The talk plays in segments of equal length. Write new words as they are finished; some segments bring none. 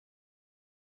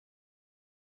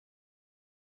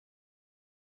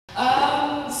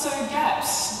So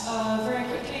gaps. Very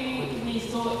quickly, we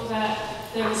thought that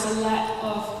there was a lack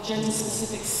of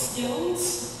gender-specific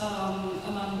skills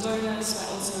among donors, but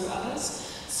also others.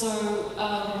 So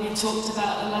we talked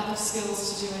about a lack of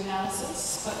skills to do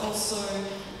analysis, but also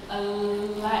a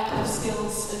lack of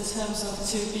skills in terms of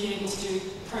to be able to do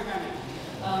programming.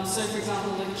 So for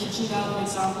example, the kitchen garden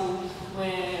example,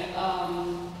 where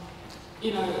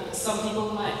you know, some people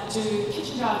might do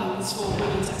kitchen gardens for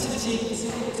women's activity because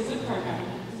they think it's a good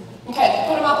program. Okay,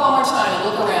 put them up one more time and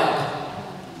look around.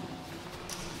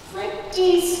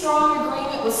 Pretty strong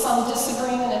agreement with some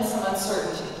disagreement and some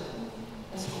uncertainty.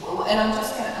 And I'm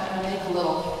gonna make a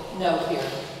little note here.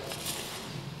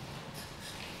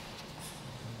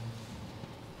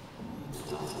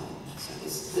 So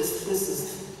this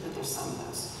is, but there's some of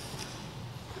those.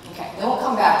 Okay, then we'll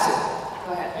come back to it.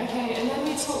 Go ahead. Okay, and then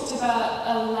we talked about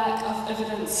a lack of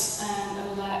evidence and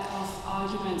a lack of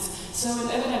arguments. So in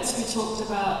evidence we talked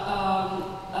about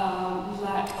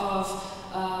lack of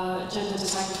gender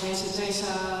disaggregated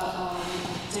data,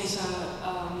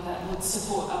 that would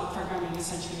support our programming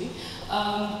essentially.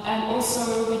 And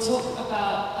also we talked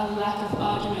about a lack of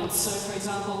arguments. So for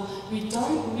example, we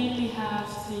don't really have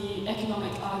the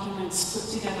economic arguments put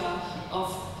together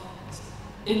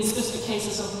in specific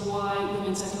cases of why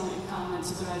women's economic empowerment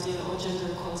is a good idea or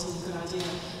gender equality is a good idea.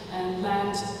 And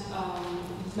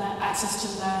access to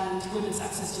land, women's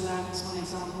access to land is one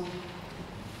example.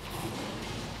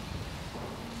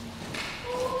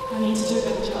 I need to do a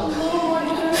better job. A little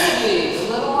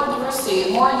more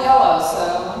diversity, more yellow, so,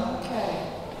 okay.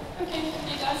 Okay,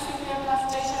 you guys think we have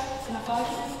enough data, enough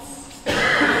arguments?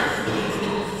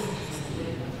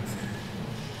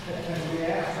 Can we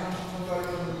ask somebody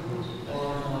from the group or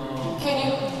no?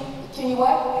 Can you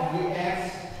what? Can we ask?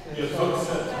 Your folks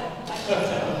said.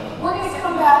 We're going to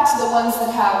come back to the ones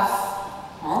that have,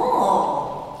 oh.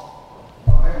 I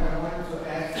wanted to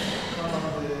ask some of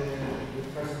the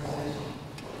presentation.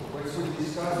 What we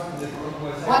discussed in the group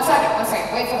was... One second,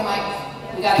 wait for the mic.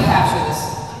 We got to capture this.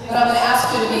 But I'm going to ask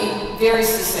you to be very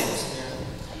succinct.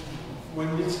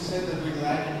 When we said that we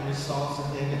lack results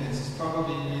and evidence, it's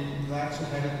probably we like to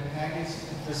have it packaged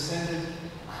and presented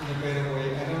in a better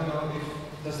way. I don't know if,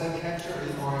 does that capture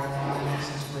it or not in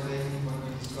essence relating when we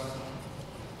discussed it?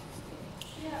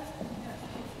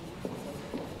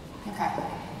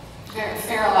 Okay.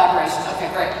 Fair elaboration. Okay,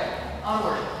 great.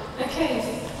 Onward. Okay,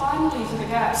 finally for the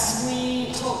gaps,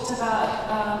 we talked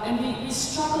about, and we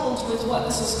struggled with what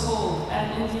this was called,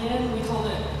 and in the end we called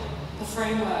it the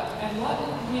framework. And what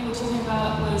we were talking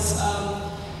about was,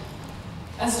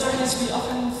 as donors we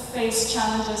often face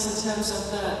challenges in terms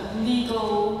of the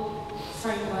legal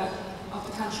framework of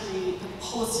the country, the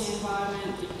policy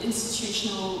environment, the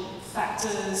institutional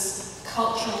factors,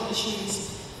 cultural issues.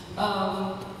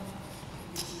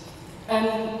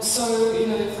 And so, you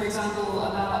know, for example,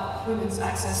 about women's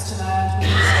access to land,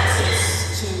 women's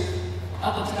access to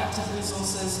other productive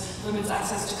resources, women's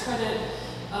access to credit,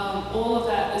 all of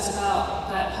that is about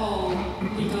that whole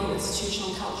legal,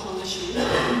 institutional, cultural issue.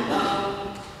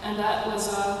 And that was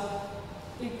a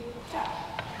big gap.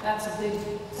 That's a big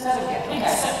set of gaps. Big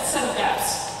set of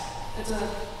gaps. It's a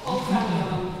whole family of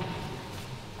them.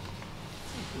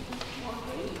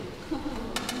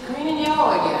 Green and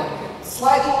yellow again.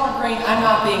 Slightly more green. I'm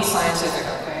not being scientific,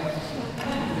 okay?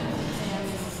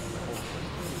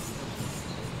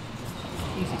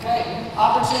 Okay,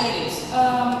 opportunities.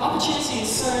 Opportunities.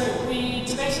 So we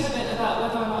debated a bit about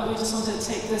whether or not we just wanted to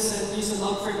take this and use a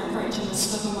log frame approach and just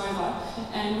flip them over.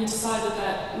 And we decided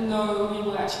that no, we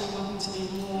were actually wanting to be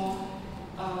more,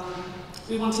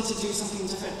 we wanted to do something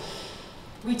different.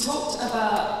 We talked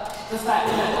about the fact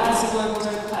that as a global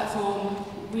donor platform,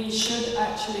 we should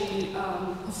actually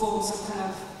perform some kind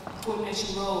of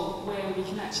coordination role where we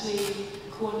can actually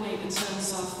coordinate in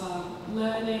terms of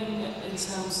learning, in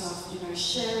terms of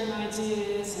sharing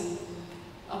ideas and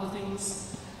other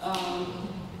things,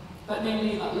 but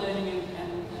mainly about learning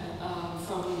and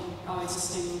from our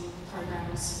existing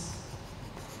programs.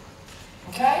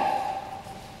 Okay.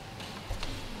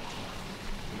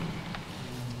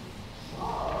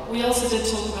 We also did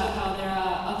talk about how there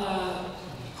are other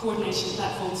coordination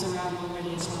platforms around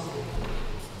already as well.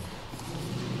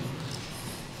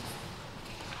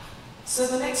 So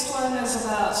the next one is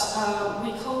about,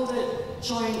 we called it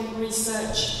Joint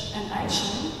Research and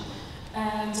Action.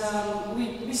 And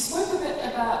we spoke a bit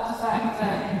about the fact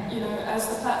that, as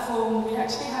the platform, we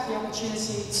actually have the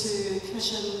opportunity to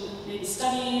commission maybe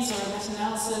studies or a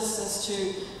meta-analysis as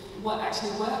to what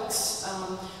actually works.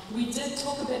 We did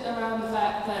talk a bit around the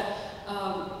fact that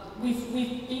we've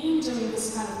been doing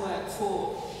this kind of work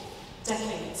for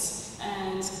decades,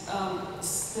 and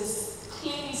there's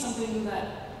clearly something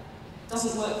that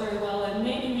doesn't work very well, and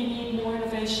maybe we need more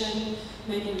innovation,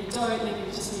 maybe we don't, maybe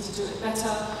we just need to do it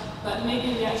better, but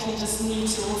maybe we actually just need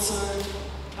to also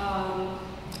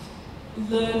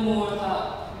learn more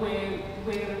about where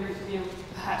we're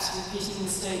perhaps repeating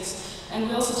mistakes. And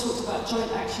we also talked about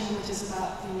joint action, which is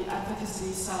about the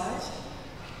advocacy side.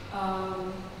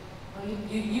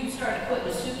 You started putting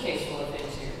a suitcase full of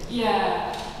things here.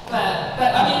 Yeah, but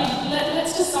I mean,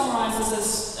 let's just summarize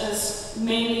this as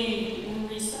mainly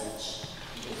research.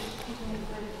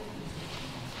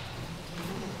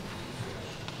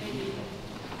 Maybe.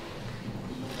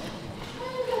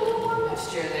 A little more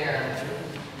mixture there.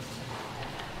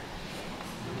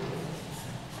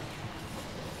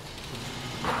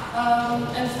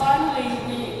 And finally,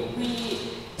 we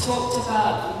talked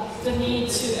about the need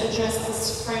to address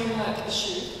this framework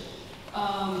issue.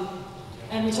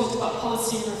 And we talked about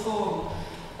policy reform.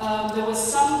 There was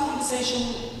some conversation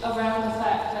around the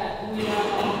fact that we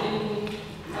are in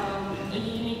a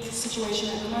unique situation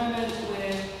at the moment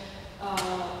where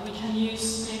we can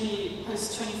use maybe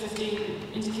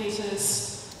post-2015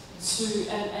 indicators to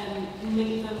and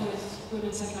link them with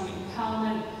women's economic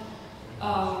empowerment,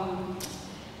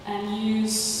 and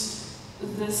use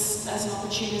this as an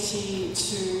opportunity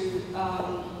to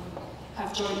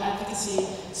have joint advocacy.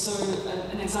 So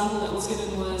an example that was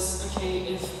given was, okay,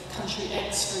 if country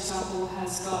X, for example,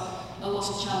 has got a lot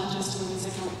of challenges to women's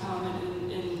economic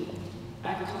empowerment in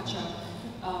agriculture,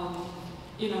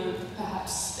 you know,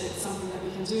 perhaps it's something that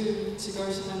we can do to go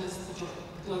to them as the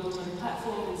global joint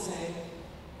platform and say,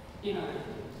 you know,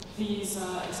 these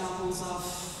are examples of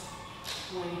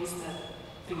ways that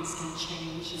things can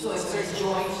change. So if there's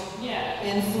joint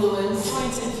influence.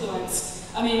 Joint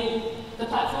influence. I mean, the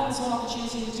platform is one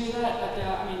opportunity to do that, but there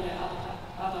are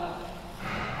other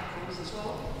platforms as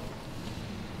well.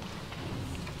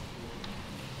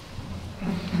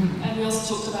 And we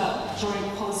also talked about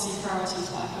joint policy priorities,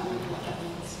 but I can't remember what that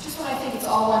means. Just when I think it's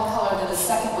all one color, then the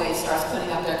second wave starts putting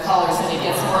up their colors and it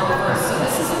gets more diverse. So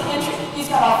this is an interesting, he's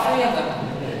got all three of them.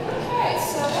 Okay,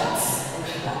 so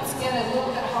let's get a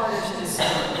little bit harder to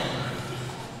discern.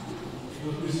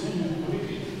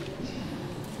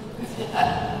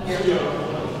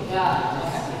 Yeah.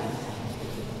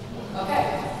 Okay.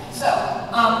 So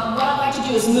what I'd like to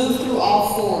do is move through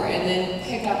all four and then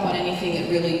pick up on anything that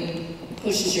really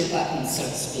pushes your buttons, so to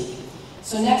speak.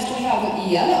 So next we have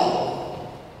yellow.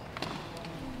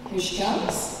 Here she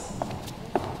comes.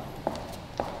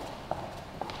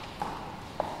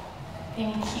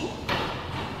 Thank you.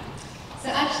 So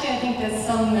actually, I think there's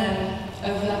some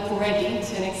overlap already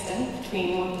to an extent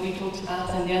between what we talked about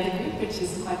and the other group, which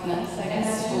is quite nice, I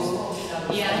guess, for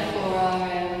our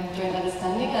joint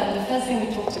understanding. And the first thing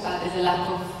we talked about is a lack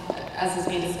of, as has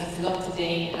been discussed a lot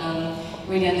today,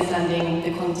 really understanding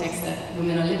the context that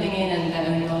women are living in and their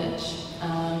own knowledge.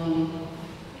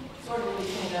 Sort of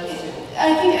between those two.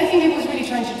 I think it was really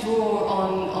trying to draw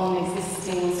on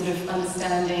existing sort of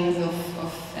understandings of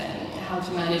how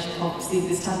to manage COPs,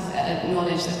 this type of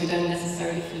knowledge that we don't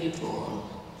necessarily fully draw on.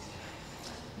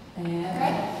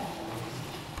 Okay.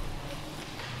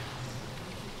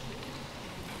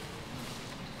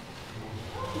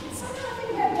 Somehow I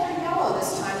think we had more yellow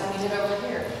this time than we did over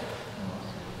here.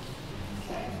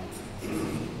 Okay.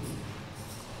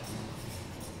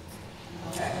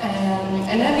 Okay.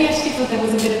 And then we actually thought there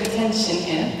was a bit of a tension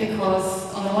here,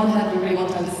 because on the one hand we really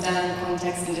want to understand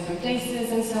context in different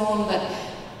places and so on, but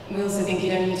we also think you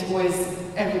don't need to always,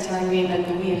 every time, reinvent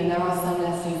the wheel, and there are some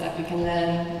lessons that we can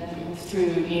learn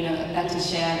through, you know, a better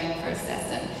sharing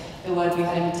process. And the word we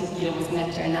had in particular was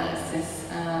meta-analysis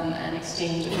and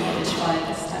exchange of knowledge via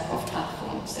this type of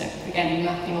platform. So again,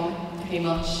 mapping on pretty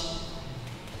much.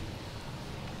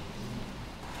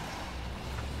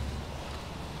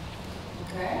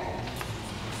 Okay.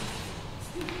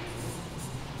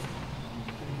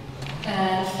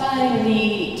 And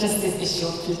finally, just this issue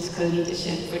of political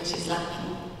leadership, which is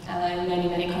lacking in many,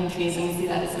 many countries, and we see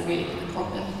that as a really big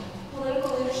problem.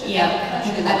 Political leadership at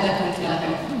the country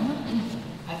level.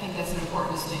 I think that's an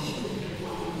important distinction.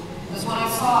 Because when I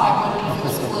saw, I wondered if it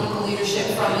was political leadership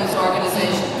from these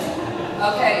organizations.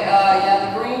 Okay,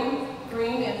 yeah, the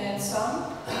green, and then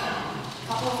some. A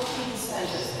couple of key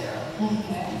centers there.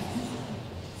 Okay.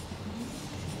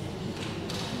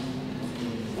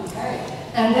 Okay.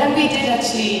 And then we did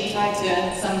actually try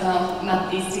to somehow map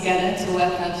these together to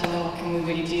work out, you know, what can we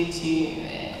really do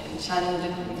to channel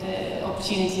the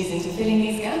opportunities into filling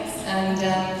these gaps. And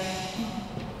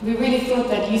we really thought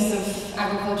that use of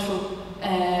agricultural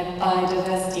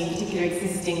biodiversity, in particular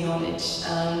existing knowledge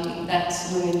that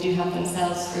women do have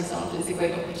themselves, for example, is a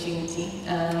great opportunity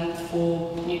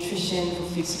for nutrition, for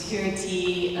food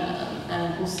security,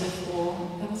 and also for,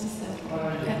 what was the third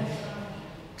one?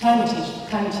 Climate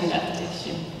change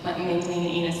adaptation,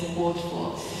 maintaining inner support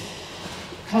for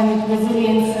climate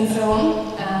resilience and so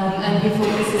on. And we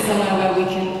thought this is somewhere where we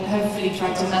can hopefully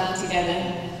try to map together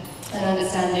an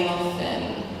understanding of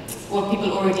what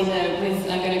people already know with,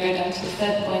 I'm going to go down to the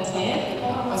third point here.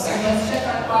 Oh, sorry, let's check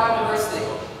on biodiversity.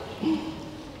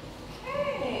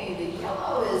 Hey, the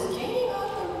yellow is gaining on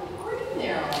the green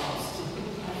there almost.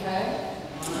 Okay.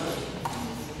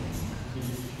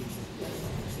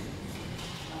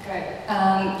 Okay.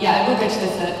 Yeah, I will go to the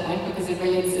third point because it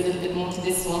relates a little bit more to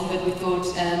this one, but we thought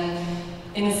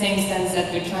in the same sense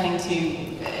that we're trying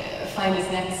to find this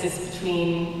nexus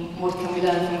between what can we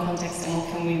learn from context and what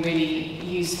can we really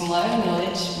use from our own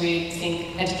knowledge. We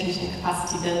think education and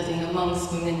capacity building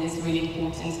amongst women is really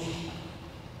important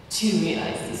to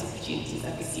realize these opportunities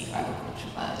that we see for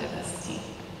agricultural biodiversity.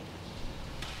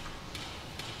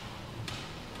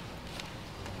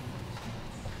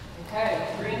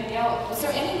 Okay, green and yellow. Was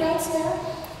there any reds there?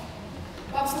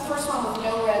 That was the first one with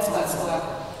no reds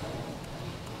whatsoever.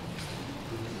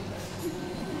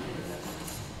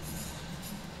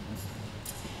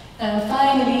 And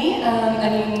finally,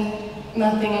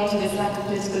 mapping onto this lack of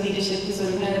political leadership, we sort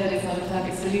of know that it's not a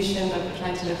perfect solution, but we're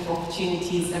trying to look for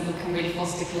opportunities that we can really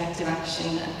foster collective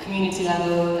action at community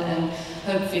level and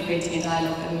hopefully creating a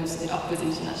dialogue that moves a bit upwards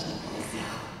international policy.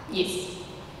 Yes?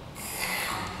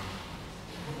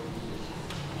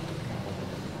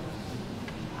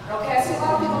 Okay, I see a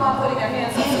lot of people not putting their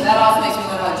hands up, so that also makes me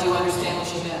wonder, do you understand what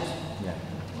she meant? Yeah.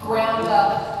 Ground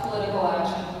up political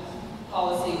action,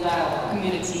 policy, dialogue.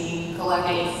 Community,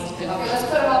 Collective. Okay, let's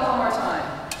put them up one more time.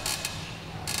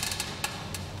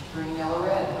 Green, yellow,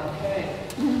 red. Okay.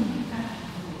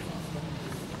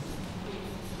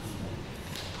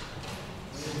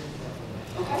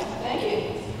 Okay, thank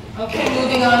you. Okay,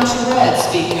 moving on to red.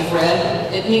 Speaking of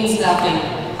red, it means nothing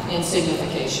in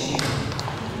signification here.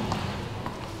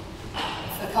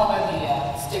 It's the color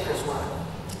the stickers were.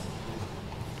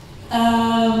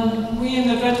 We in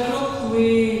the red group, we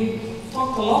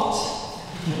talk a lot.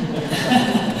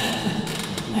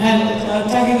 And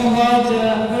talking about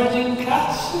herding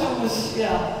cats, that was,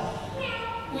 yeah.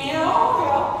 Meow,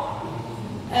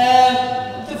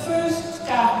 yeah. The first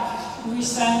cat we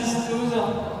sent through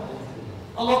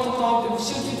a lot of talk.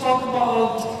 Should we talk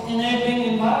about enabling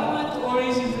environment or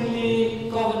is it really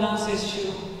governance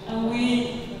issue? And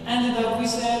we ended up, we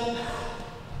said,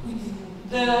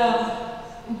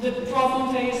 the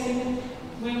problem facing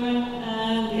women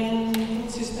and in food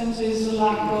systems is a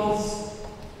lack of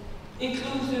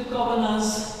inclusive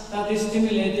governance that is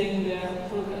stimulating their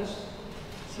progress.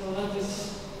 So that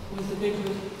was the big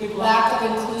one. Lack of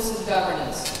inclusive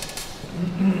governance.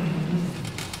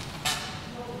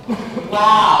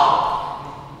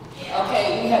 Wow. Okay,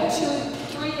 we have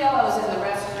 3 yellows and the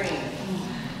rest green.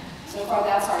 So far,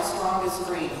 that's our strongest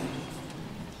green.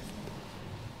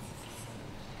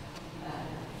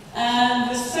 And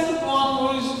the second one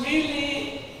was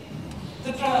really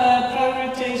the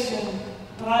prioritization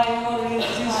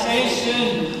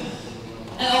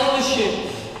and ownership.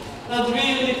 That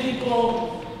really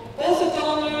people, both at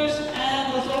donors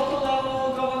and at local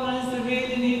level governments, they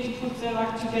really need to put their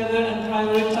act together and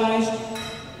prioritize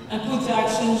and put the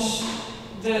actions,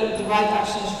 the right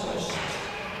actions first.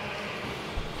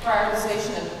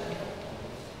 Prioritization of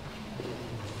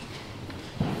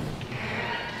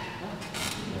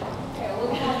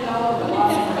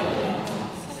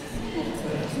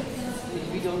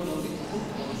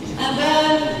and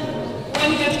then, when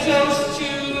you get close to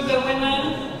the women,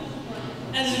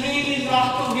 and it's really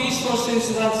lack of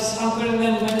resources that's hampering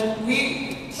them.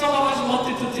 Some of us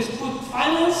wanted to just put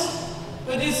finance,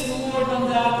 but it's more than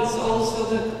that. It's also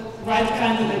the right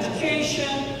kind of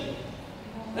education.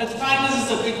 But finance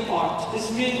is a big part. It's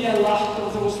really a lack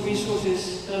of those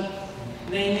resources that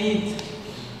they need.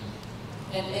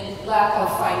 and lack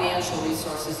of financial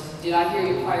resources. Did I hear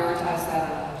you prioritize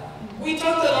that or not? We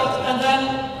talked a lot, and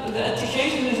then the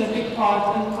education is a big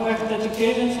part, and correct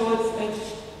education, so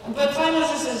but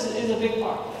finances is a big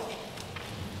part.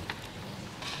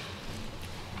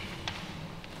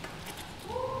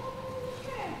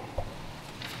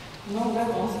 No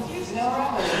rebels. No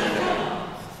rebels.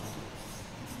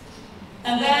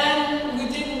 And then we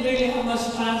didn't really have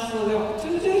much time for the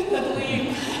opportunities, but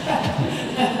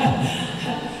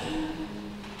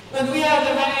we had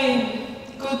a very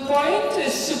good point,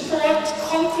 is support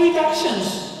concrete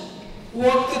actions,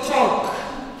 walk the talk.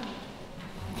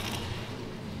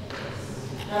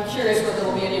 I'm curious whether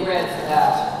there will be any red for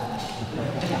that.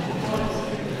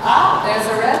 Ah, there's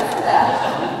a red for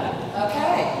that.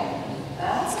 Okay,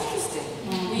 that's interesting.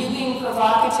 Were you being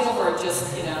provocative, or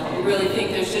just, you know, you really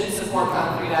think there shouldn't support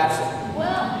concrete action?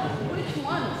 Well, which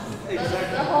ones?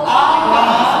 Exactly. The whole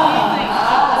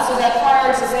so that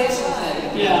prioritization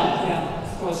thing. Yeah,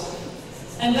 of course.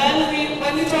 And then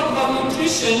when we talk about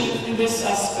nutrition in this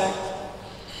aspect,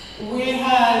 we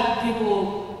had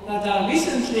people that are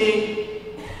recently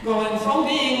going from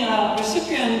being a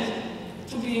recipient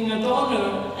to being a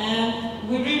donor, and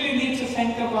we really need to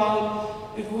think about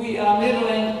if we are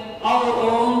mirroring our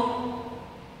own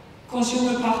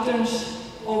consumer patterns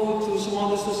over to some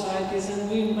other societies, and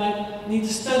we might need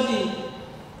to study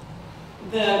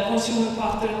the consumer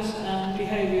patterns and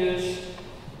behaviors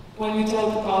when we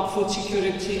talk about food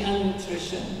security and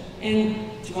nutrition in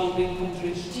developing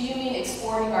countries. Do you mean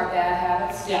exporting our bad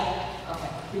habits? Yeah. Okay.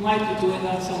 We might be doing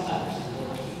that sometimes.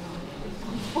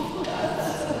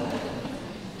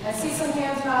 I see some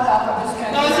hands not up. I'm just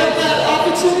kind of. No, so the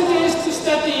opportunity is to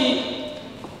study,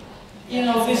 you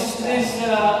know, these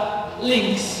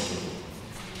links.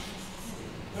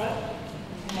 Right?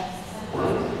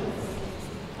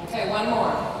 Okay, one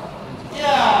more.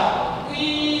 Yeah,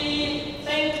 we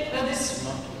think that it's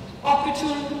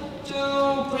opportune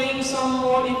to bring some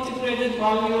more integrated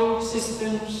value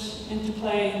systems into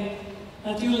play,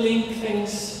 that you link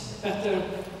things better.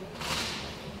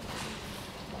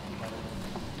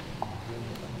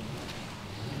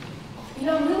 You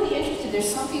know, I'm really interested.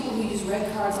 There's some people who use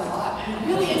red cards a lot. I'm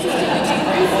really interested to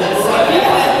debrief this.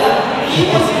 He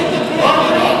was in the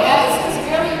group. It's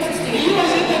very interesting. He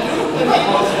was in the group.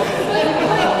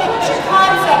 Put your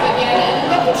cards up again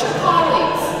and look at your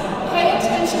colleagues. Pay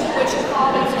attention to what your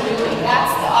colleagues are doing.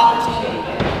 That's the opportunity.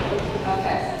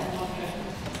 Okay.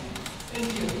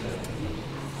 Thank you.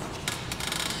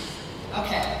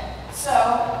 Okay. So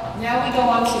now we go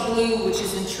on to blue, which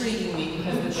is intriguing me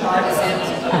because the chart is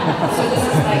empty. So this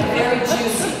is like very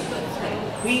juicy.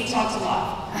 We talked a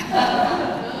lot.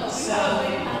 So,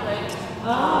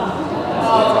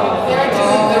 they're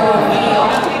doing the reveal.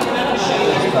 let me show you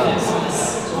this.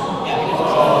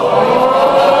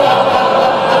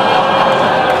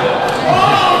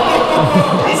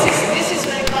 This is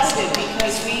very positive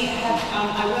because we have,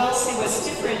 I will say what's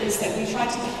different is that we try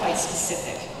to be quite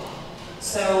specific.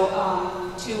 So,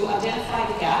 to identify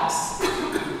the gaps,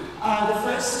 the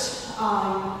first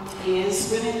is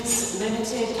women's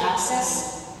limited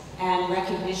access and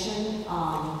recognition,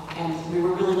 and we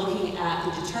were really looking at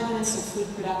the determinants of food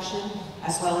production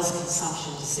as well as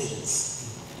consumption decisions.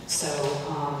 So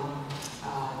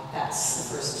that's the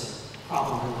first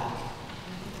problem we have.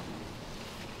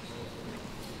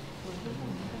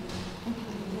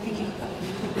 Thank you.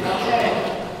 Okay.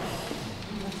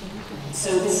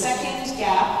 So the second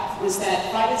gap was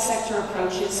that private sector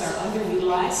approaches are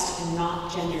underutilized and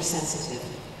not gender sensitive.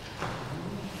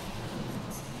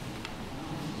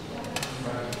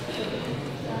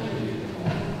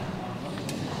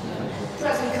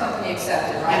 Present company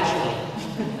accepted, right? Naturally.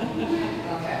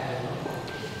 Okay.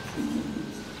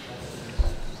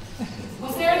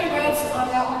 Was there any reds on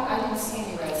that one? I didn't see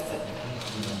any reds, but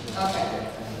okay.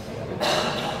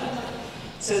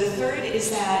 So the third is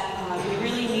that we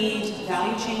really need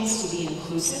value chains to be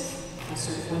inclusive of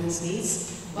sort of women's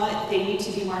needs, but they need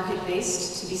to be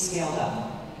market-based to be scaled up.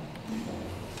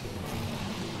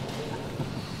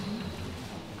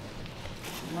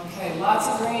 Okay, lots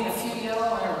of green, a few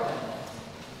yellow, and a red.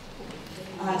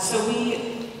 So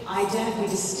we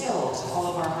distilled all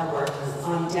of our hard work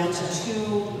down to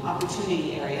two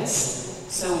opportunity areas.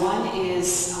 So one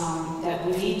is that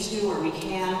we need to, or we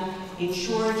can,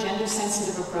 ensure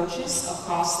gender-sensitive approaches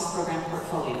across the program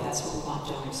portfolio. That's what we want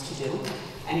donors to do.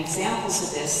 And examples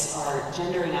of this are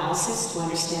gender analysis to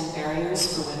understand barriers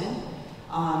for women,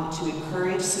 to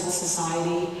encourage civil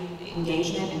society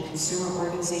engagement and consumer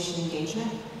organization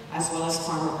engagement, as well as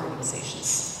farmer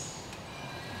organizations.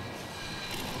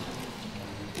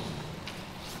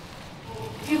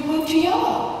 You've moved to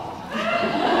yellow.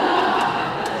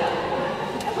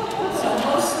 So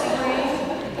mostly green.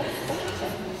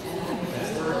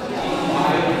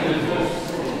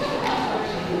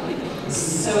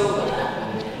 So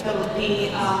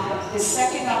the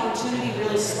second opportunity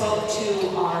really spoke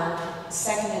to our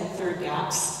second and third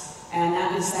gaps, and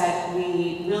that is that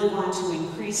we really want to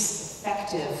increase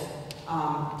effective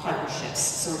partnerships.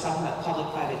 So we're talking about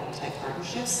public-private type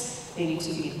partnerships. They need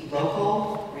to be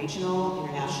local, regional,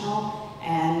 international,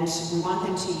 and we want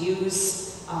them to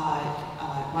use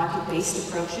market-based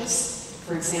approaches.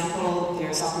 For example,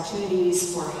 there's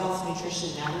opportunities for health,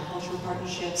 nutrition, and agriculture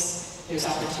partnerships. There's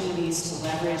opportunities to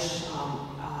leverage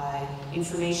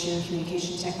information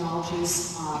communication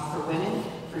technologies for women,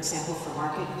 for example, for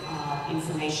market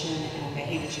information and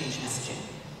behavior change messaging.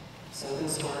 So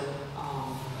those were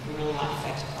really not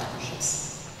effective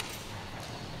partnerships.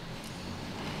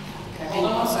 Okay, hold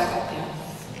on 1 second. Yeah.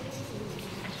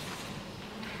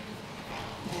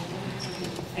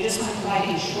 I just want to provide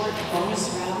a short bonus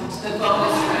round. The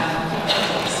bonus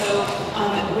round. So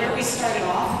where we started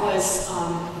off was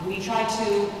we tried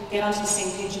to get onto the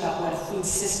same page about what a food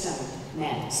system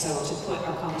meant. So to put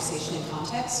our conversation in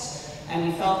context. And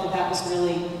we felt that that was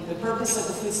really the purpose of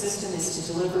the food system is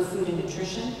to deliver food and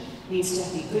nutrition. It needs to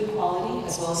be good quality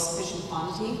as well as sufficient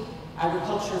quantity.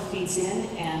 Agriculture feeds in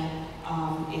and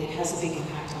it has a big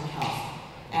impact on health.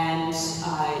 And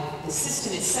the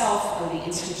system itself are the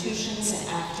institutions and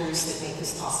actors that make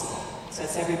this possible. So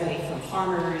it's everybody from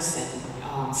farmers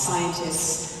and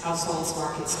scientists, households,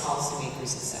 markets,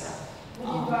 policymakers, etc. Would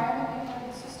the environment be part of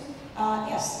the system?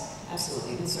 Yes,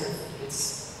 absolutely.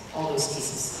 It's all those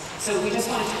pieces. So we just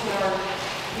wanted to put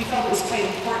we felt it was quite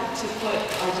important to put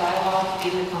our dialogue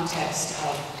in the context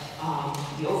of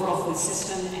the overall food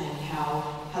system and how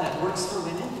that works for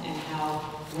women and how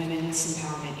women's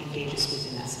empowerment engages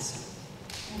within that system.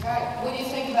 Okay. What do you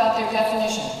think about their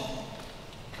definition?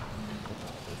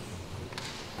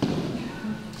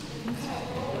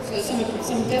 Okay.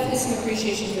 So definitely some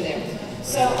appreciation for them.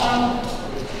 So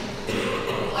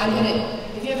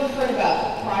have you ever heard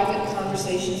about private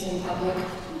conversations in public?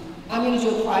 I'm going to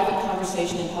do a private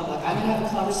conversation in public. I'm going to have a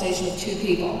conversation with 2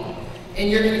 people. And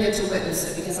you're going to get to witness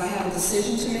it because I have a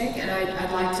decision to make and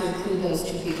I'd like to include those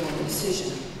 2 people in the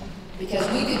decision. Because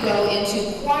we could go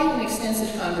into quite an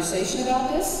extensive conversation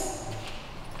about this,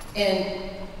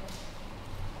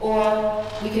 or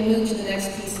we can move to the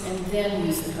next piece and then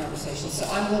use the conversation. So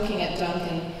I'm looking at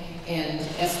Duncan and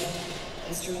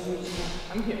Estherine.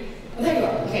 I'm here. Oh, there you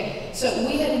are. Okay. So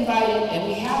we had invited, and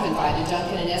we have invited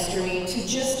Duncan and Estherine to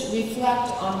just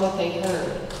reflect on what they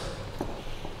heard.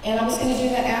 And I was going to do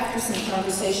that after some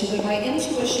conversation, but my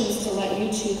intuition is to let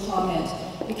you 2 comment,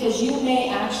 because you may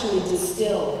actually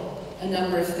distill a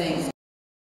number of things.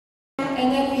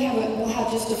 And then we'll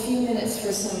have just a few minutes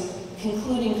for some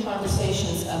concluding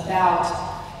conversations about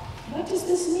what does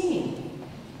this mean?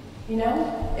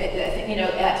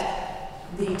 At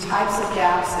the types of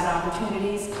gaps and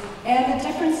opportunities, and the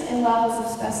difference in levels of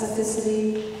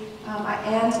specificity,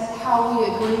 and how we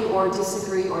agree or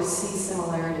disagree or see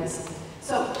similarities.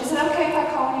 So, is it okay if I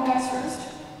call on you guys first?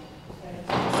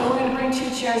 So we're going to bring 2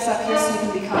 chairs up here so you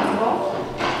can be comfortable.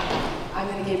 I'm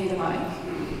going to give you the mic.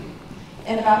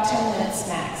 In about 10 minutes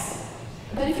max.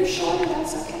 But if you're shorter,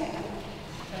 that's okay.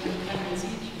 10 minutes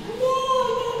each?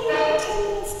 No, 10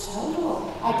 minutes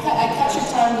total. I cut your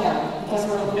time down because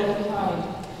we're a little bit behind.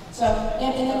 So,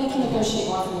 and then we can negotiate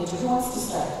more from each other. Who wants to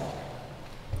start?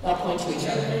 They'll point to each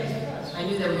other. I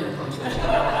knew they were going to point to each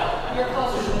other. You're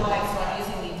closer to the mic, so I'm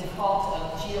using the default of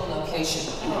geolocation.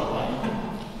 Oh,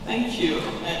 thank you.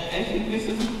 I think this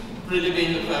has really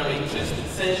been a very interesting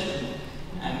session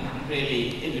and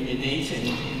really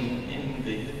illuminating in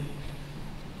the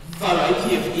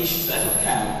variety of issues that have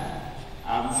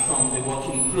come from the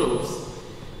working groups.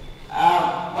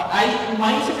 But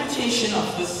my interpretation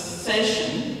of this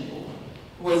session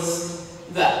was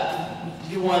that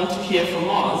you want to hear from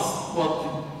us what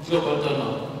the Global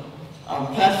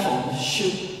Donor platform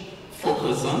should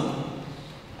focus on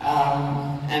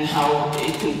and how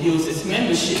it could use its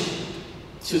membership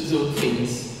to do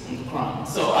things on the ground.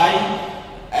 So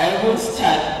I will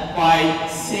start by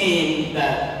saying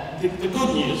that the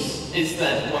good news is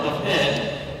that what I've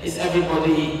heard is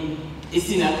everybody is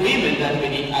in agreement that we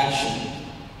need action.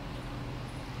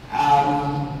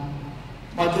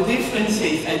 But the difference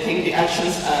is, I think the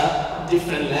actions are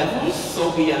different levels.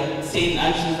 So we are seeing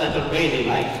actions that are really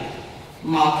like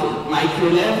micro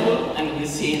level, and we're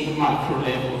seeing the macro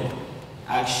level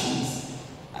actions.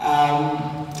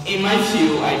 In my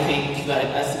view, I think that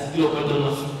as a global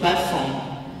donor platform,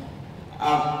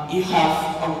 you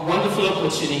have a wonderful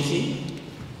opportunity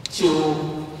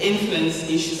to influence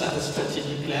issues at a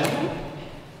strategic level,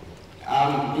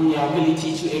 in your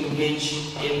ability to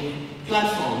engage in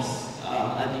platforms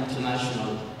at the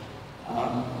international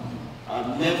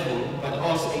level, but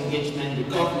also engagement with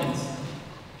governments.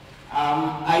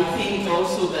 I think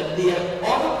also that there are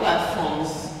other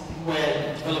platforms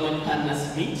where development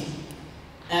partners meet,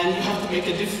 and you have to make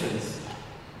a difference.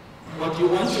 What you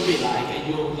want to be like, and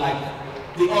you like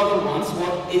the other ones,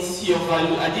 what is your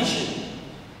value addition?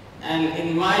 And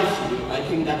in my view, I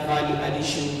think that value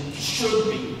addition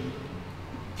should be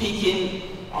picking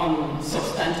on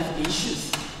substantive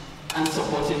issues and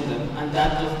supporting them. And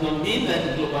that does not mean that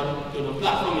the global donor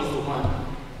platform is the one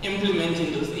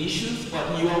implementing those issues,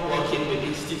 but you are working with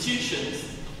institutions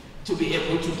to be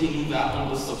able to deliver on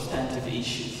those substantive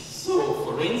issues. So,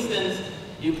 for instance,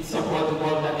 you could support the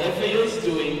work that FAO is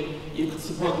doing, you could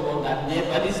support the work that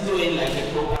NEPAD is doing, like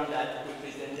the program that we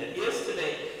presented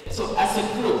yesterday. So as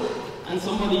a group, and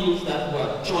somebody used that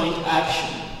word, joint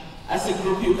action, as a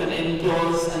group you can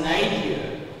endorse an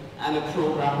idea and a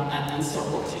program and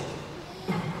support it.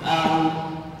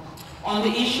 On the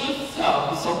issue itself,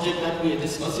 the subject that we are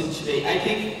discussing today, I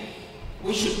think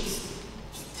we should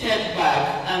step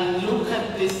back and look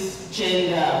at this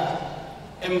gender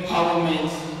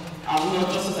empowerment,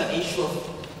 not just as an issue of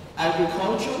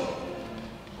agriculture,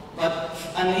 but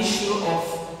an issue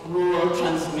of rural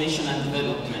transformation and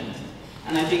development.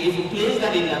 And I think if we place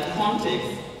that in that context,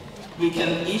 we can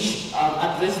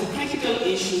address the critical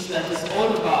issues that is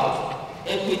all about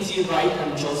equity, right,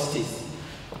 and justice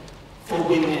for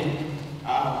women,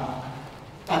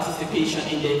 participation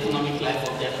in the economic life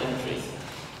of their countries.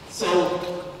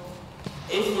 So,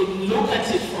 if we look at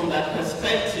it from that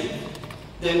perspective,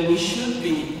 then we should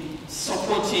be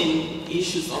supporting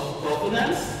issues of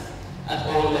governance at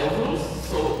all levels.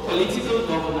 So, political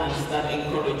governance that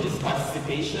encourages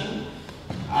participation,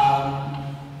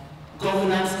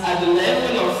 governance at the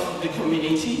level of the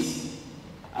communities.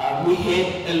 We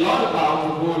heard a lot about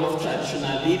the role of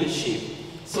traditional leadership.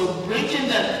 So bridging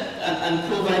that and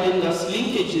providing those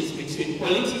linkages between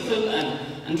political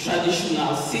and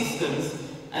traditional systems,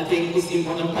 I think is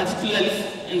important,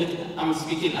 particularly I'm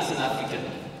speaking as an African.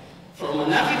 From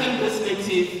an African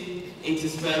perspective, it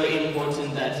is very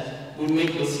important that we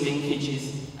make those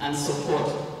linkages and support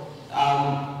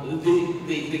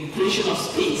the creation of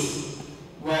space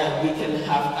where we can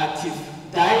have active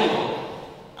dialogue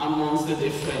amongst the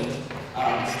different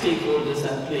stakeholders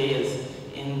and players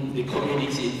in the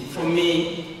community. For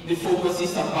me, the focus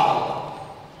is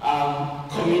about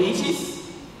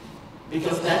communities,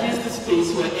 because that is the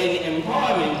space where any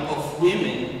empowerment of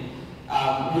women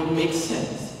would make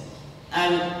sense.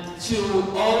 And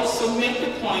to also make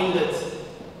the point that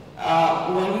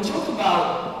when we talk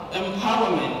about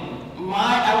empowerment,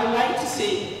 I would like to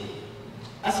say,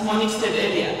 as Monique said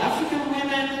earlier, African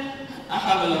women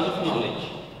have a lot of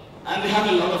knowledge and they have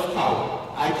a lot of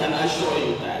power. I can assure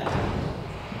you that.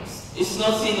 It's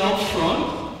not seen up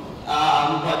front,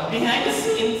 but behind the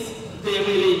scenes, they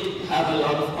really have a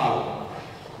lot of power.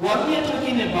 What we are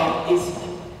talking about is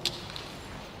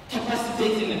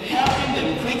capacitating them, helping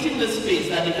them, creating the space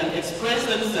that they can express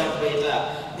themselves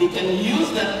better, they can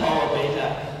use that power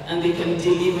better, and they can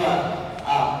deliver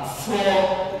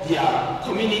for their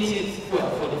communities, well,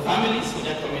 for the families, for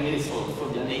their communities, for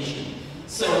their nation.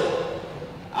 So,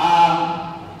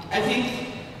 I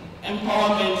think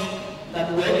empowerment,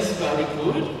 that word is very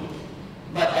good,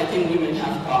 but I think women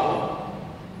have power.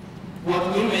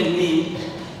 What women need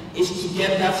is to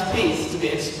get that space to be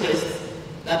expressed,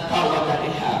 that power that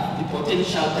they have, the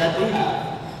potential that they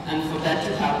have, and for that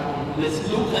to happen, let's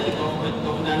look at the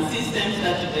governance systems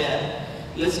that are there.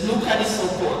 Let's look at the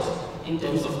support in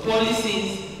terms of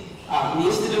policies.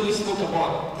 Yesterday we spoke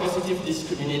about positive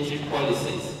discriminatory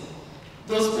policies.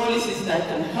 Those policies that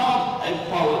can help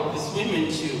empower these women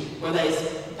to, whether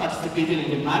it's participating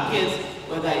in the market,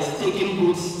 whether it's taking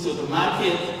goods to the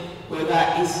market, whether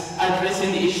it's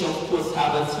addressing the issue of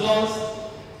post-harvest loss.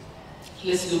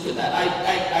 Let's look at that.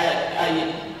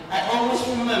 I always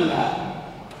remember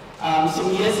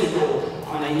some years ago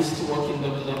when I used to work in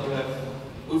WWF,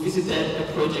 we visited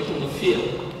a project in the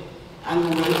field, and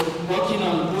we were working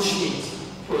on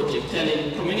bushmeat project,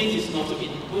 telling communities not to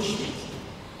eat bushmeat.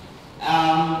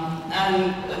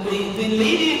 And the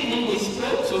lady whom we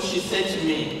spoke to, she said to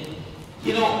me,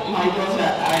 you know, my daughter,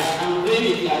 I'm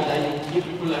really glad that you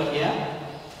people are here.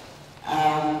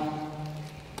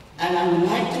 And I would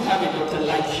like to have a daughter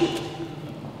like you,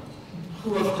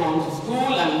 who have gone to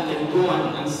school and can go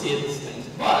and say these things.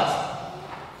 But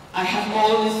I have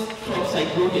all these crops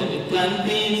I grow here, the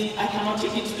plantains, I cannot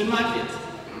take it to the market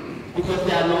because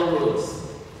there are no roads.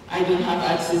 I don't have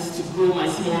access to grow my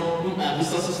small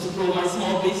resources to grow my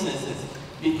small businesses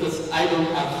because I don't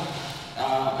have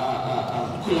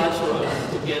collateral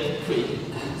to get credit.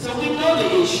 So we know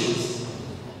the issues.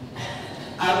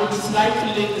 I would just like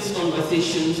to leave this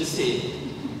conversation to say,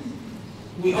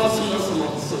 we also know some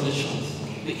of the solutions.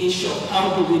 The issue of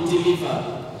how do we deliver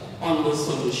on those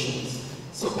solutions.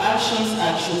 So actions,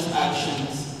 actions,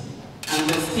 actions. And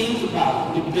let's think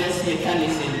about the best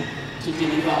mechanism to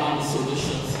deliver on the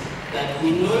solutions that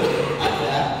we know are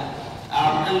there,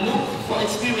 and look for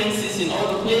experiences in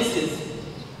other places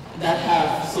that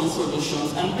have some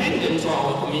solutions and bring them to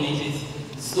our communities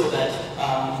so that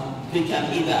they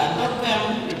can either adopt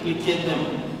them, replicate them,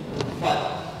 but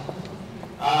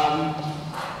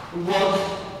work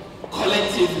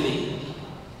collectively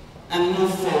and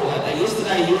move forward.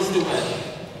 Yesterday I used the word,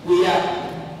 we are,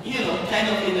 kind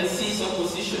of in a seesaw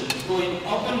position, going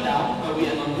up and down, but we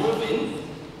are not moving.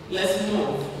 Let's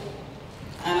move.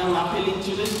 And I'm appealing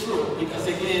to this group because,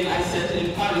 again, I said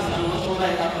in Paris, I'm not sure I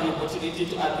have an opportunity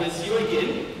to address you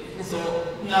again. So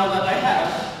now that I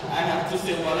have to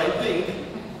say what I think.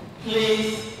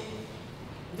 Please,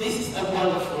 this is a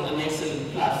wonderful and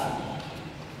excellent platform.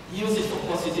 Use it for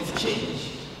positive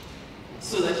change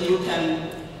so that you can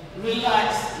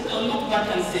relax, look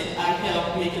back and say, I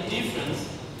helped make a difference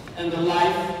in the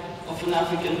life of an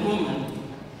African woman,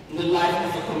 in the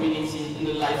life of a community, in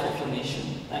the life of a nation.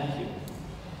 Thank you.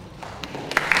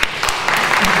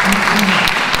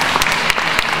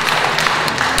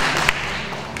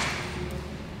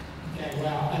 Okay,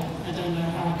 well, I don't know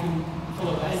how I can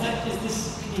follow that. Can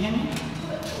you hear me?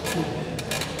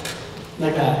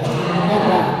 Like that. Oh,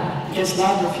 wow. It gets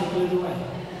louder if you pull it away.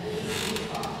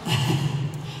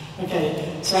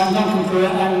 Okay, so I'm Duncan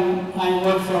Pruett. I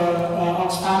work for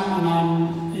OXFAM, and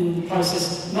I'm in the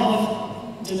process not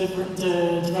of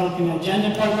developing a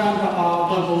gender program, but our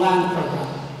global land program.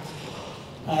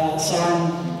 So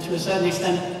I'm, to a certain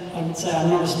extent, I would say I'm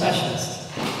not a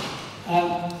specialist.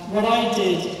 What I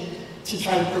did to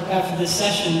try to prepare for this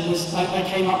session was I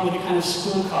came up with a kind of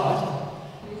scorecard.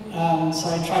 So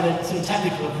I tried a sort of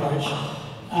technical approach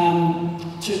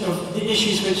of the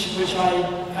issues which I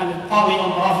kind of, partly on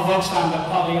behalf of OXFAM, but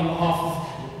partly on behalf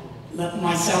of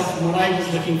myself and what I was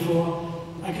looking for,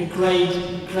 I could grade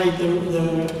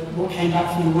what came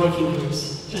back from the working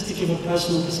groups, just to give a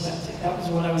personal perspective. That was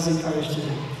what I was encouraged to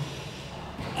do.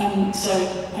 So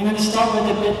I'm going to start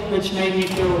with a bit which made me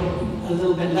feel a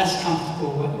little bit less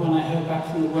comfortable when I heard back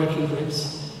from the working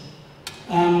groups.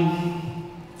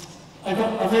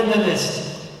 I've written a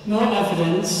list: more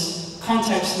evidence,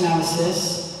 context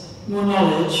analysis, more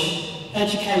knowledge,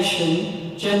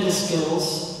 education, gender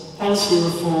skills, policy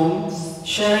reform,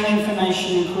 sharing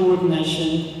information and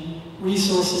coordination,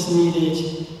 resources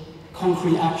needed,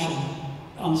 concrete action,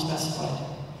 unspecified.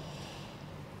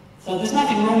 So there's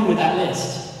nothing wrong with that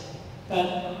list,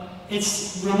 but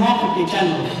it's remarkably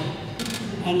general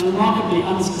and remarkably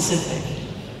unspecific.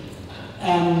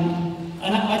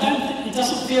 And I don't think, it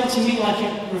doesn't feel to me like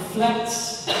it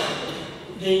reflects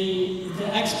the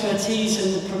expertise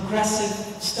and the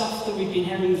progressive stuff that we've been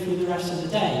hearing through the rest of the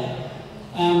day.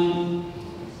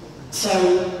 So,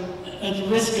 at the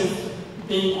risk of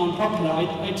being unpopular,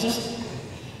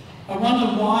 I wonder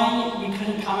why we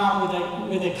couldn't come out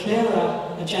with a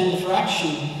clearer agenda for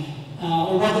action,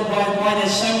 or why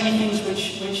there's so many things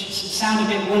which sound a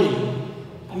bit woolly.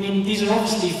 I mean, these are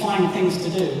obviously fine things to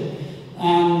do,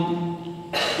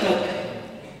 but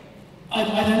I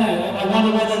don't know. I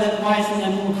wonder why isn't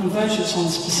there more convergence on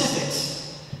specifics?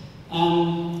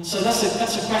 So that's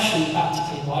a question back to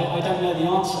people. I don't know the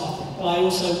answer, but I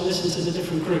also listen to the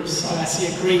different groups, so I see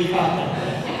a green card there.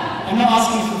 I'm not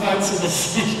asking for votes of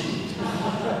this.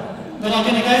 But I'm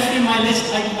going to go through my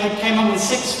list. I came up with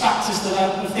 6 factors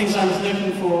of things I was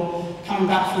looking for coming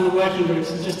back from the working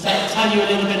groups, and just tell you a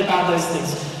little bit about those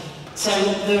things. So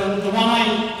the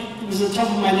one was at the top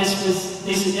of my list was,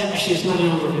 actually it's not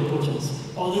in order of importance.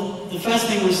 Well, the first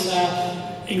thing was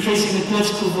increasing the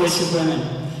political voice of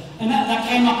women. And that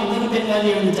came up a little bit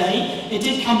earlier in the day. It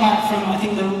did come back from, I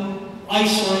think I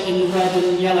saw it in the red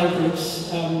and yellow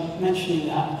groups mentioning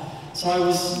that. So I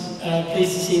was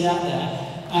pleased to see that there.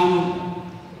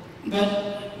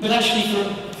 But actually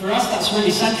for us that's really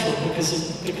central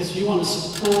because you want to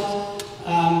support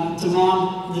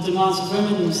the demands of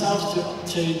women themselves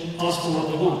to ask for what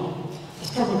they want.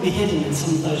 It's probably hidden in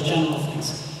some of those general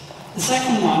things. The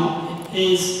second one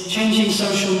is changing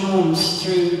social norms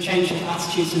through change of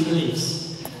attitudes and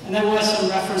beliefs. And there were some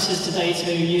references today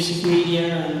to use of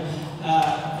media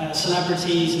and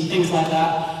celebrities and things like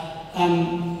that.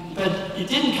 But it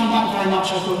didn't come back very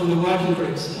much, I thought, in the working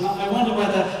groups. And I wonder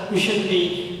whether we shouldn't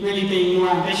be really being more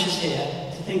ambitious here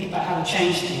to think about how to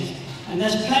change things. And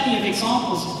there's plenty of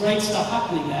examples of great stuff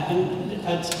happening there. And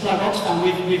at Plug OXFAM,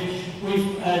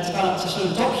 we've developed a sort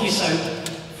of docu-soap,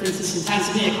 for instance, in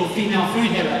Tanzania called Female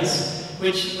Food Heroes,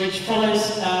 which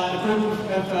follows a group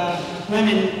of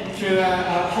women through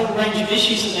a whole range of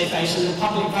issues that they face, and the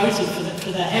public voted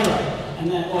for their hero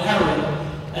or heroine.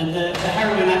 And the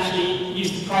heroine actually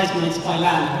used the prize money to buy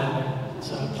land, by the way.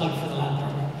 So a plug for the land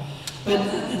program. But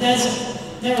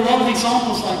there are a lot of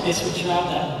examples like this which are out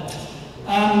there.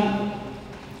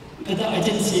 But I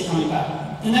didn't see it coming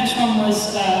back. The next one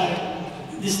was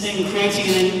this thing, creating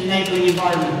an enabling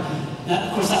environment.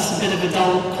 Of course, that's a bit of a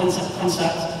dull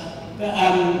concept.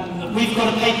 we've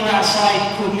got a paper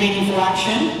outside called Meaningful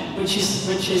Action, which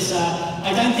is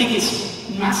I don't think it's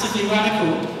massively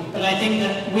radical, but I think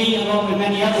that we, along with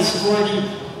many others, have already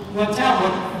worked out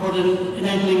what an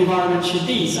enabling environment should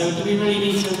be. So do we really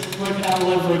need to work it out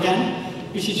all over again?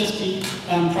 We should just be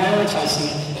prioritising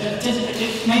it.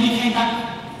 It maybe came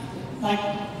back like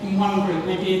in one group,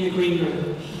 maybe in the green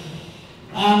group.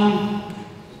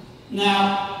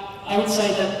 Now, I would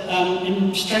say that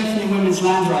in strengthening women's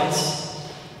land rights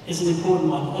is an important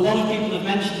one. A lot of people have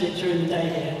mentioned it during the day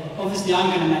here. Obviously, I'm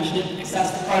going to mention it because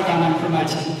that's the program I'm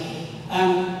promoting.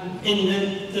 In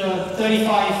the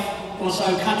 35 or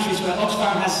so countries where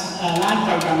OXFAM has land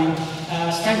programming,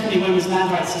 strengthening women's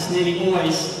land rights is nearly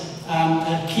always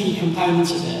a key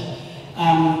component of it.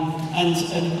 And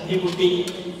it would be,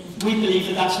 we believe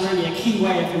that that's really a key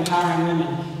way of empowering women,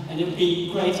 and it would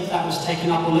be great if that was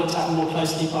taken up or looked at more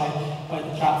closely by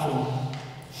the platform.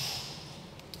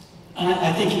 And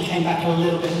I think it came back a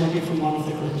little bit maybe from one of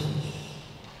the groups.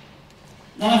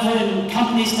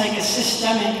 Companies take a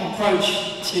systemic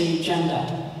approach to gender.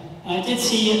 I did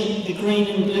see the green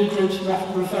and blue groups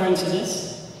referring to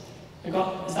this.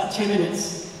 Is that 2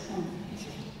 minutes? Oh,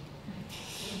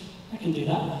 I can do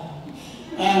that.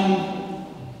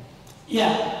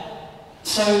 Yeah,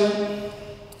 so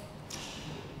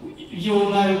you all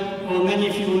know, or many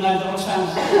of you will know, that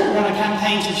OXFAM run a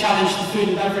campaign to challenge the food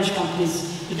and beverage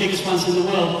companies, the biggest ones in the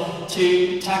world,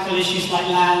 to tackle issues like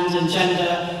land and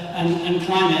gender and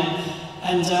climate.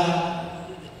 And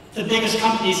the biggest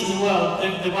companies in the world,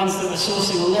 the ones that are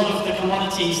sourcing a lot of the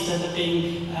commodities that are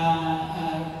being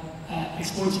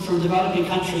exported from developing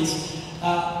countries,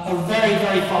 are very,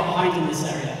 very far behind in this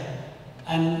area.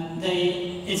 And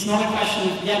it's not a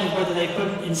question yet of whether they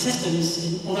put in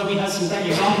systems, although we heard some great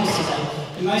examples today.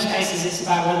 In most cases, it's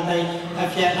about whether they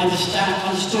have yet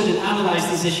understood and analysed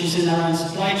these issues in their own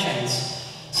supply chains.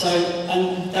 So,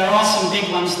 and there are some big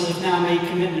ones that have now made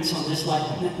commitments on this, like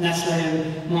Nestle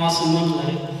and Mars and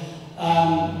Mondelez.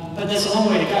 But there's a long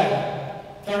way to go.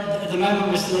 At the moment,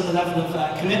 we're still at the level of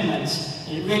commitments,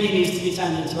 and it really needs to be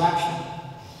turned into action.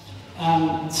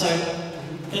 So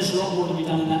there's a lot more to be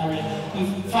done in that area.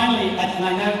 And finally, and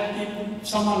I know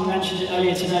someone mentioned it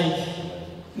earlier today,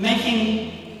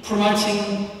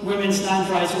 promoting women's land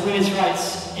rights or women's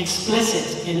rights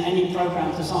explicit in any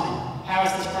program design. How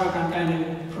is this program going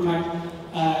to promote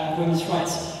women's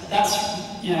rights? That's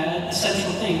a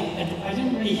central thing. I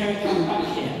didn't really hear it coming back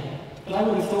here, but I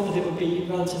would have thought that it would be a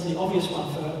relatively obvious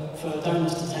one for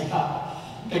donors to take up.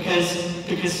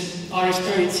 Because our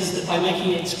experience is that by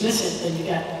making it explicit, then you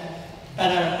get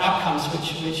better outcomes,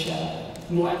 which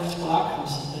more equitable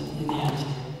outcomes in the end.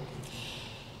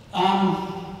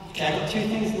 Okay, I've got 2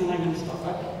 things and then I'm going to stop,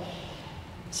 right?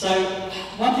 So,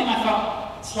 one thing I felt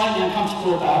slightly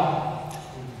uncomfortable about,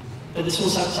 but it's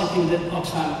also something that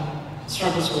OXFAM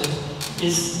struggles with,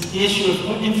 is the issue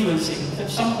of influencing.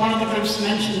 One of the groups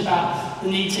mentioned about the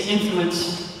need to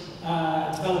influence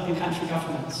developing country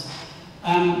governments.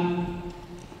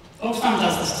 OXFAM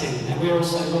does this too, and we're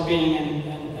also lobbying and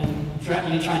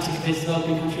directly trying to convince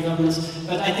developing country governments,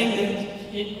 but I think that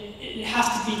it has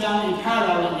to be done in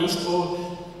parallel at least, or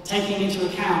taking into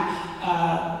account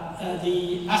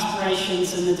the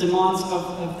aspirations and the demands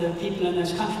of the people in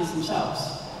those countries themselves.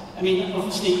 I mean,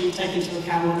 obviously you take into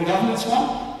account what the governments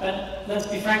want, but let's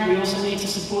be frank, we also need to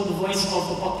support the voice of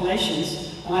the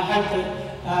populations, and I hope that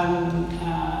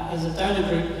as a donor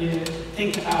group you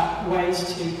think about ways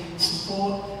to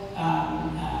support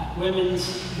women's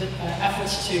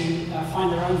efforts to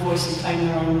find their own voice and claim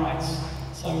their own rights.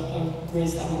 So I'll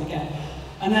raise that one again.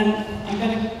 And then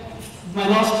my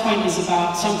last point is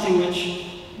about something which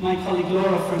my colleague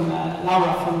Laura from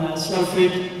the Slow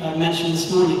Food mentioned this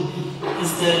morning,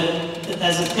 is that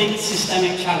there's a big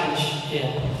systemic challenge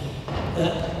here.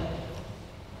 That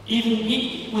even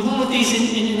with all of these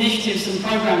initiatives and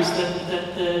programs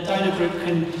that the donor group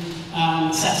can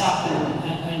set up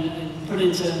and put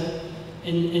into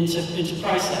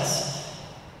process,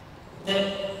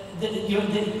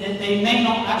 they may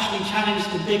not actually challenge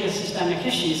the bigger systemic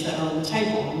issues that are on the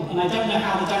table, and I don't know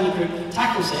how the donor group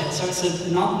tackles it, so it's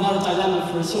another dilemma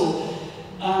for us all.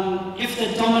 If the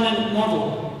dominant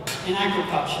model in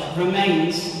agriculture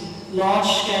remains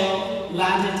large-scale,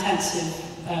 land-intensive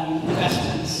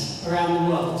investments around the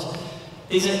world,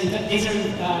 these are a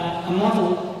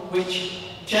model which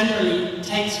generally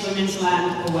takes women's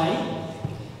land away,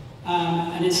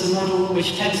 and it's a model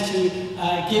which tends to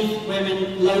give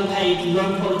women low-paid,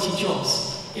 low-quality jobs.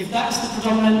 If that's the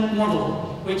predominant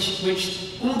model, which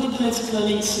all the political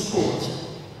elites support,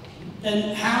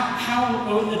 then how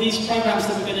are these programs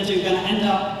that we're going to do going to end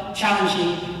up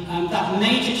challenging that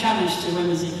major challenge to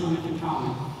women's economic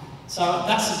empowerment. So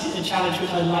that's a challenge which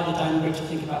I'd like the Diamond Group to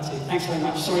think about too. Thanks very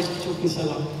much. Sorry for talking so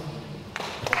long.